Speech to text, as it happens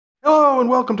Hello and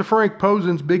welcome to Frank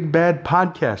Posen's Big Bad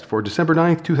Podcast for December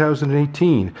 9th,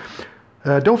 2018.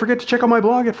 Don't forget to check out my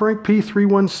blog at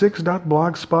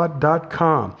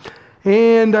frankp316.blogspot.com.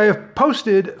 And I have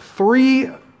posted 3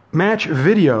 match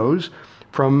videos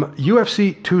from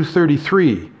UFC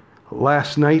 233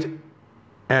 last night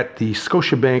at the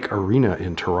Scotiabank Arena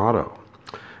in Toronto.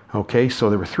 Okay, so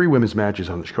there were 3 women's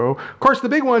matches on the show. Of course, the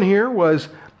big one here was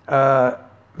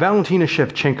Valentina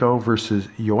Shevchenko versus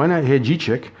Joanna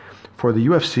Jędrzejczyk for the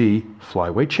UFC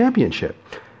Flyweight Championship.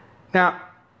 Now,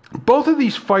 both of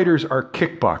these fighters are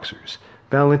kickboxers.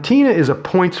 Valentina is a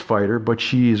points fighter, but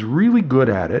she is really good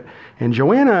at it. And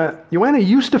Joanna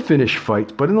used to finish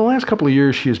fights, but in the last couple of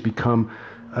years she has become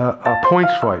a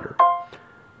points fighter.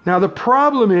 Now, the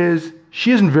problem is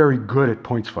she isn't very good at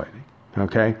points fighting,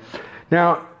 okay?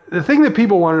 Now, the thing that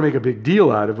people wanted to make a big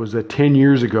deal out of was that 10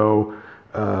 years ago,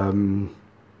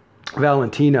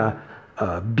 Valentina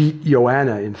beat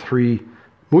Joanna in 3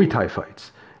 Muay Thai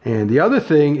fights. And the other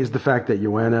thing is the fact that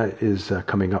Joanna is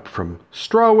coming up from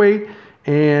strawweight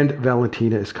and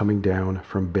Valentina is coming down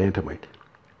from bantamweight.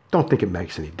 Don't think it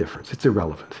makes any difference. It's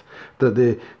irrelevant.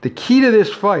 The key to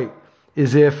this fight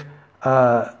is if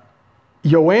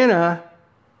Joanna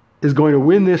is going to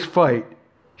win this fight,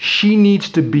 she needs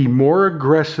to be more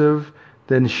aggressive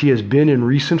than she has been in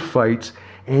recent fights,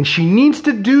 and she needs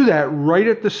to do that right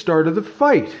at the start of the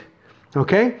fight.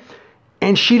 Okay?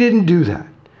 And she didn't do that.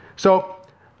 So,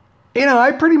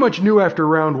 I pretty much knew after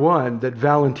round 1 that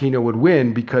Valentina would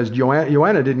win because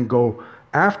Joanna didn't go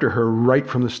after her right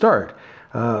from the start.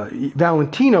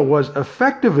 Valentina was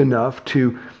effective enough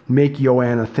to make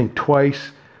Joanna think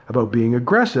twice about being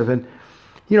aggressive. And,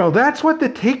 that's what the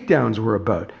takedowns were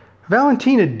about.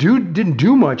 Valentina didn't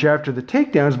do much after the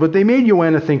takedowns, but they made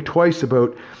Joanna think twice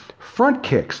about front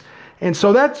kicks. And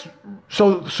so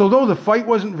though the fight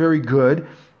wasn't very good,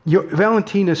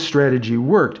 Valentina's strategy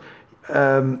worked.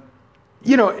 Joanna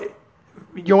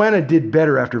did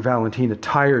better after Valentina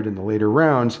tired in the later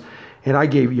rounds, and I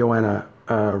gave Joanna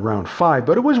round 5,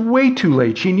 but it was way too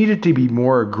late. She needed to be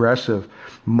more aggressive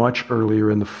much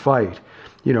earlier in the fight.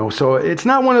 So it's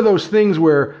not one of those things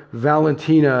where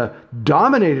Valentina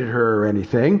dominated her or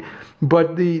anything,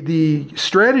 but the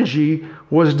strategy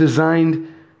was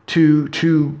designed to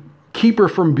keep her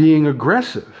from being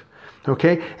aggressive,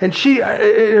 okay? And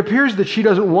it appears that she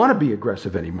doesn't want to be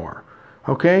aggressive anymore,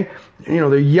 okay?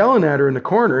 They're yelling at her in the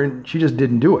corner, and she just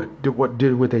didn't do it,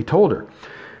 did what they told her.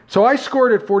 So I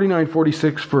scored at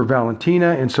 49-46 for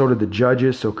Valentina, and so did the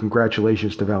judges, so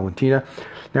congratulations to Valentina.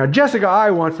 Now, Jessica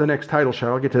I wants the next title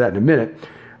shot. I'll get to that in a minute.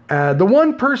 The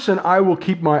one person I will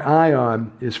keep my eye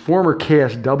on is former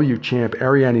KSW champ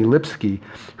Ariane Lipski,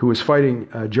 who is fighting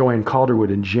Joanne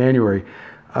Calderwood in January.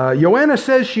 Joanna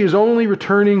says she is only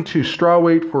returning to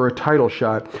strawweight for a title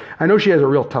shot. I know she has a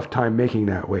real tough time making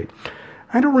that weight.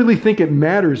 I don't really think it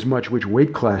matters much which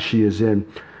weight class she is in.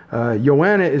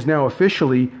 Joanna is now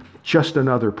officially just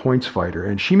another points fighter,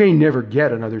 and she may never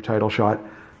get another title shot.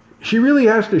 She really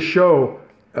has to show,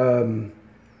 that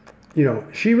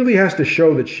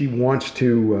she wants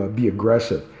to be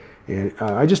aggressive. And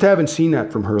I just haven't seen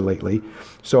that from her lately.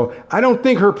 So I don't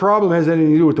think her problem has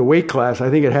anything to do with the weight class. I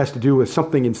think it has to do with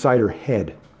something inside her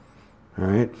head. All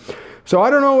right. So I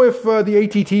don't know if the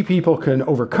ATT people can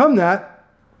overcome that.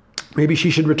 Maybe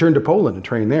she should return to Poland and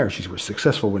train there. She was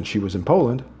successful when she was in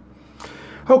Poland.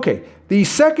 Okay. The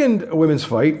second women's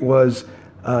fight was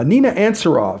Nina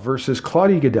Ansaroff versus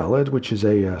Claudia Gadelha, which is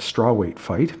a strawweight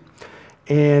fight.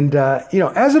 And,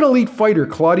 as an elite fighter,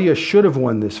 Claudia should have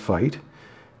won this fight.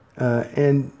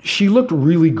 And she looked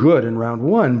really good in round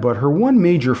 1, but her one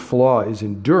major flaw is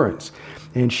endurance.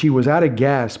 And she was out of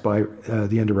gas by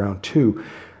the end of round 2.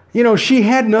 She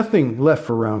had nothing left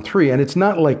for round 3, and it's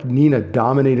not like Nina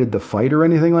dominated the fight or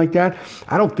anything like that.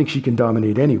 I don't think she can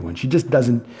dominate anyone. She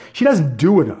doesn't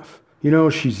do enough.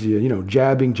 She's,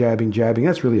 jabbing.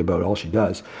 That's really about all she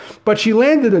does. But she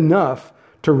landed enough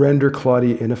to render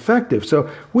Claudia ineffective. So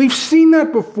we've seen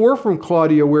that before from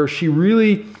Claudia, where she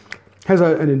really has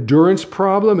an endurance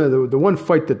problem. The one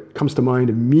fight that comes to mind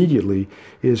immediately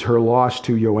is her loss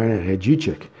to Joanna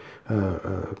Jędrzejczyk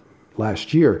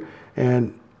last year.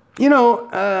 And,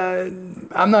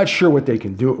 I'm not sure what they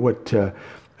can do, what the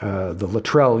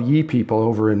Latrell Yee people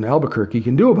over in Albuquerque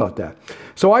can do about that.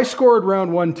 So I scored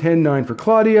round 1, 10-9 for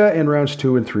Claudia, and rounds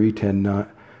 2 and 3,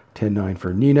 10-9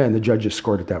 for Nina, and the judges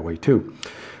scored it that way too.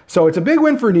 So it's a big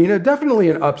win for Nina, definitely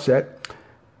an upset,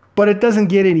 but it doesn't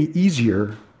get any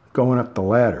easier going up the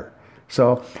ladder.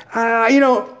 So,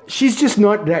 she's just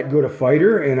not that good a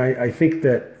fighter, and I think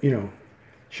that,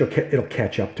 it'll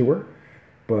catch up to her.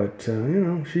 But,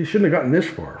 she shouldn't have gotten this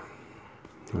far.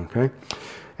 Okay?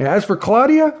 And as for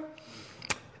Claudia,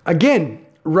 again,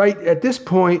 right at this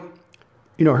point,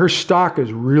 her stock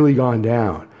has really gone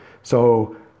down.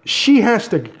 So she has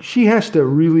to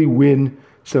really win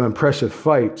some impressive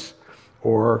fights,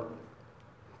 or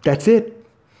that's it.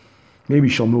 Maybe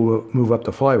she'll move up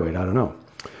to flyweight. I don't know.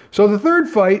 So the third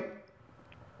fight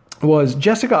was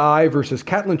Jessica Eye versus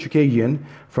Katlyn Chookagian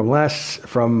from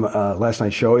last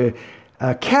night's show.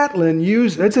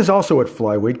 Katlyn this is also at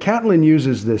flyweight. Katlyn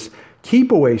uses this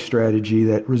keep away strategy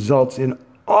that results in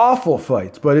awful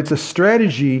fights, but it's a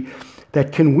strategy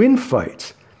that can win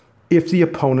fights if the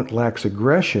opponent lacks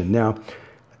aggression. Now,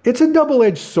 it's a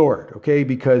double-edged sword, okay?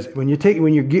 Because when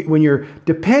you're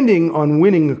depending on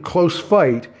winning a close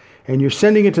fight and you're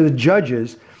sending it to the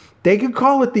judges, they could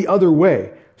call it the other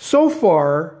way. So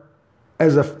far,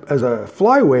 as a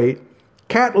flyweight,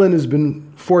 Katlyn has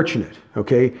been fortunate,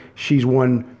 okay? She's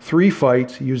won 3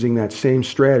 fights using that same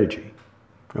strategy,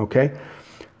 okay?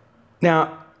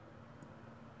 Now,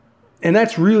 and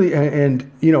that's really,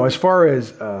 as far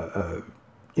as,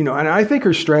 and I think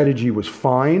her strategy was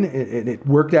fine. It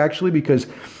worked actually because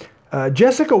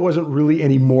Jessica wasn't really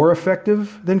any more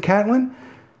effective than Katlyn.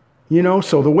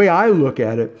 So the way I look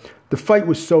at it, the fight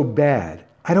was so bad,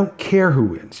 I don't care who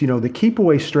wins. The keep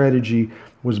away strategy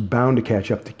was bound to catch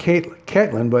up to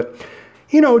Katlyn, but,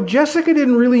 Jessica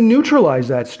didn't really neutralize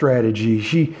that strategy.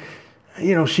 She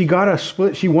got a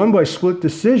split. She won by split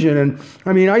decision.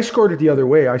 And I scored it the other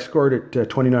way. I scored it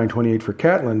 29-28 for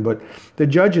Katlyn, but the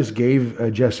judges gave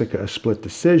Jessica a split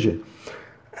decision.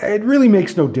 It really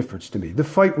makes no difference to me. The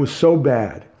fight was so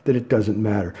bad that it doesn't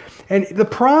matter. And the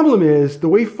problem is the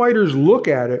way fighters look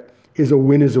at it is a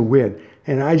win is a win.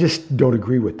 And I just don't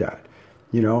agree with that,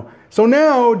 So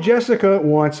now Jessica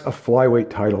wants a flyweight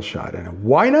title shot. And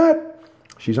why not?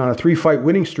 She's on a 3-fight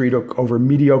winning streak over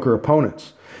mediocre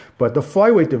opponents. But the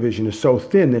flyweight division is so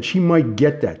thin that she might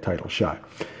get that title shot.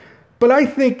 But I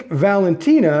think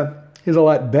Valentina is a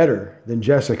lot better than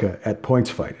Jessica at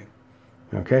points fighting.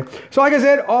 Okay? So like I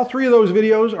said, all 3 of those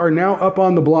videos are now up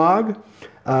on the blog.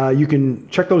 You can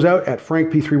check those out at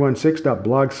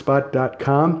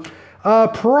frankp316.blogspot.com.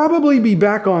 Probably be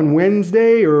back on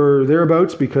Wednesday or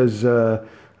thereabouts because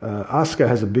Asuka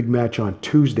has a big match on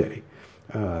Tuesday,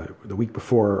 the week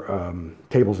before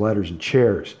Tables, Ladders, and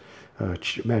Chairs.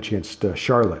 Match against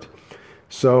Charlotte.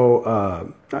 So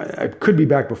I could be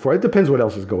back before. It depends what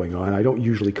else is going on. I don't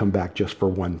usually come back just for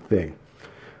one thing.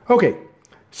 Okay,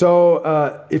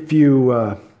 so if you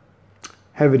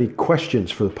have any questions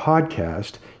for the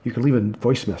podcast, you can leave a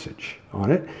voice message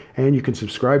on it, and you can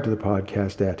subscribe to the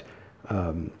podcast at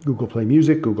Google Play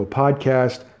Music, Google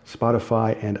Podcast,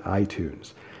 Spotify, and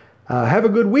iTunes. Have a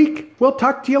good week. We'll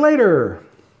talk to you later.